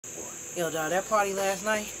Yo, dog, that party last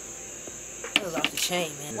night, it was off the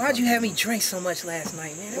chain, man. Why'd you have me drink so much last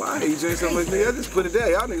night, man? Why you drink so much, nigga? I just put it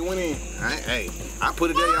there. Y'all nigga went in. I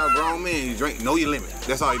put it there, y'all grown men. You drink, know your limit.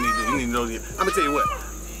 That's all you need to do. You need to know your limit. I'm gonna tell you what.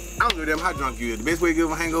 I don't give a damn how drunk you is. The best way to give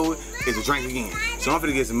them a hangover is to drink again. So I'm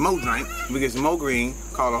finna get some more drink. We get some more green.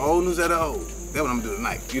 Call a whole new set of hoes. That's what I'm gonna do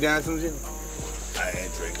tonight. You down to Jimmy? I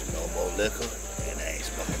ain't drinking no more liquor, and I ain't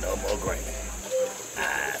smoking no more green.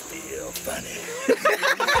 I feel funny.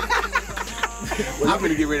 Well, I'm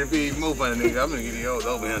finna get ready to feed even more funny niggas. I'm finna get these hoes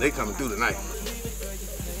over here. They coming through tonight.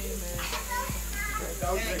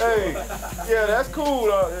 Hey, yeah, that's cool.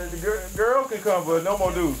 The girl can come, but no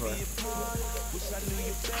more dudes, man.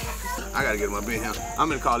 I gotta get my big hand. I'm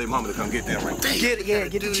gonna call their mama to come get them right there. Get it, yeah,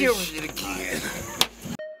 get the children. Shit again.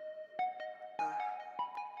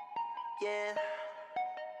 Yeah.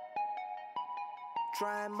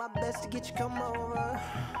 Trying my best to get you come over,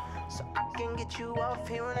 so I can get you off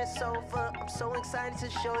here when it's over. I'm so excited to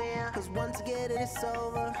show you, cause once you get it, it's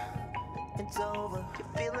over. It's over. You're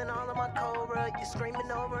feeling all of my cobra. You're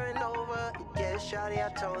screaming over and over. Yeah, shawty, I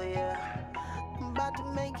told you. I'm about to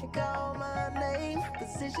make you call my name.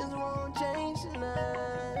 Positions won't change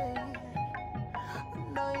tonight. I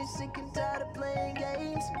know you're sick and tired of playing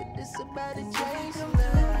games, but this about to change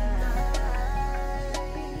tonight.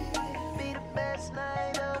 Be the best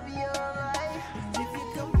night of your life if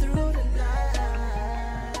you come through tonight.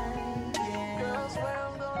 Girl, swear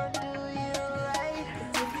I'm gonna do you right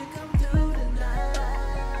if you come through tonight.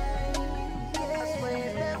 I swear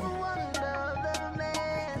you never wanted another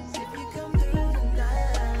man if you come through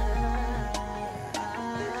tonight.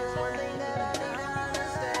 There's just one thing that I need to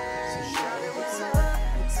understand. So shout it, what's up?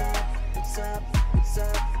 What's up? What's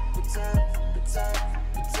up? What's up? What's up?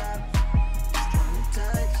 What's up?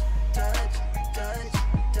 Just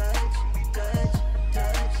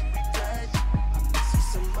trying to touch. I miss you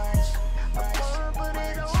so much. I wanna put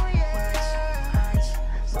it on you.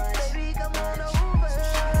 So baby, come on over.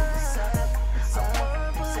 I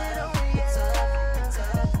wanna put it on you.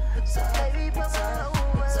 So baby, come on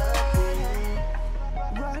over.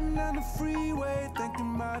 Riding down the freeway,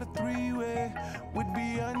 thinking about a three-way with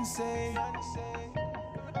Beyonce.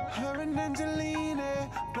 Her and Angelina,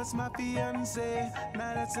 plus my fiance.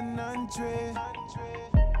 Now that's an entree.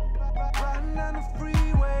 Riding down the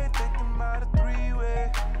freeway, thinking about a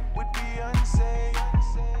three-way with Beyonce.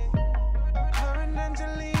 Her and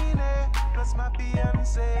Angelina, plus my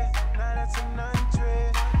fiance. Now that's an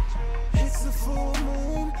entree. It's the full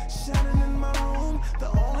moon, shining in my room. The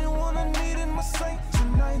only one I need in my sight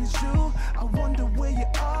tonight is you. I wonder where you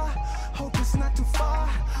are, hope it's not too far.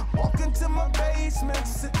 Walk into my basement,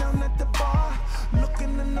 sit down at the bar.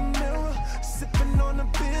 Looking in the mirror, sipping on a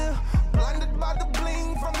beer. Blinded by the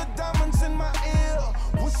bling from the diamonds in my ear.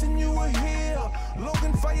 Wishing you were here,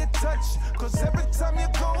 longing for your touch. Cause every time you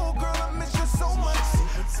go, girl, I miss you so much.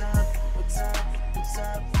 What's up? What's up? What's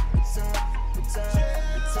up? What's up? What's up?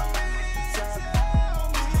 What's up?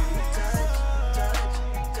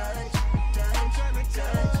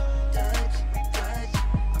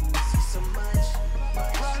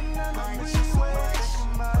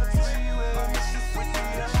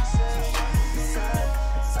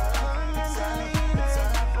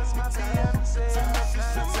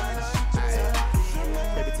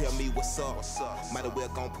 What's up? Might as well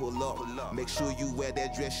gon' pull up. Make sure you wear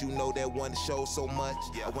that dress, you know that one that shows so much.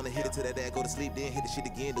 I wanna hit it to that ass, go to sleep, then hit the shit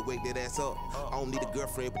again to wake that ass up. I don't need a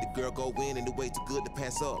girlfriend, but the girl go in and the way too good to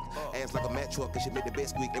pass up. Ass like a mat truck, and she make the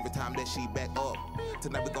best squeak every time that she back up.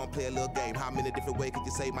 Tonight we gon' play a little game. How many different ways could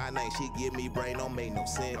you say my name? She give me brain, don't make no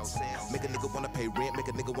sense. Make a nigga wanna pay rent, make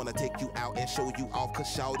a nigga wanna take you out and show you off, cause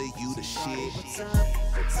shawty, you the shit. What's up?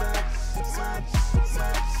 What's up? What's up? What's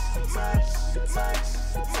up? What's up?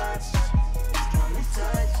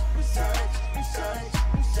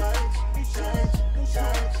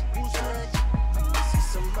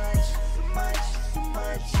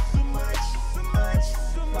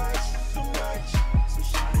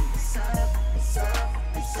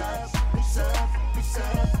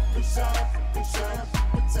 What's up?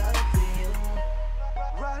 What's up?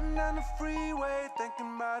 Riding down the freeway,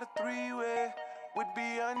 thinking about a three-way with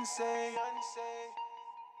Beyonce.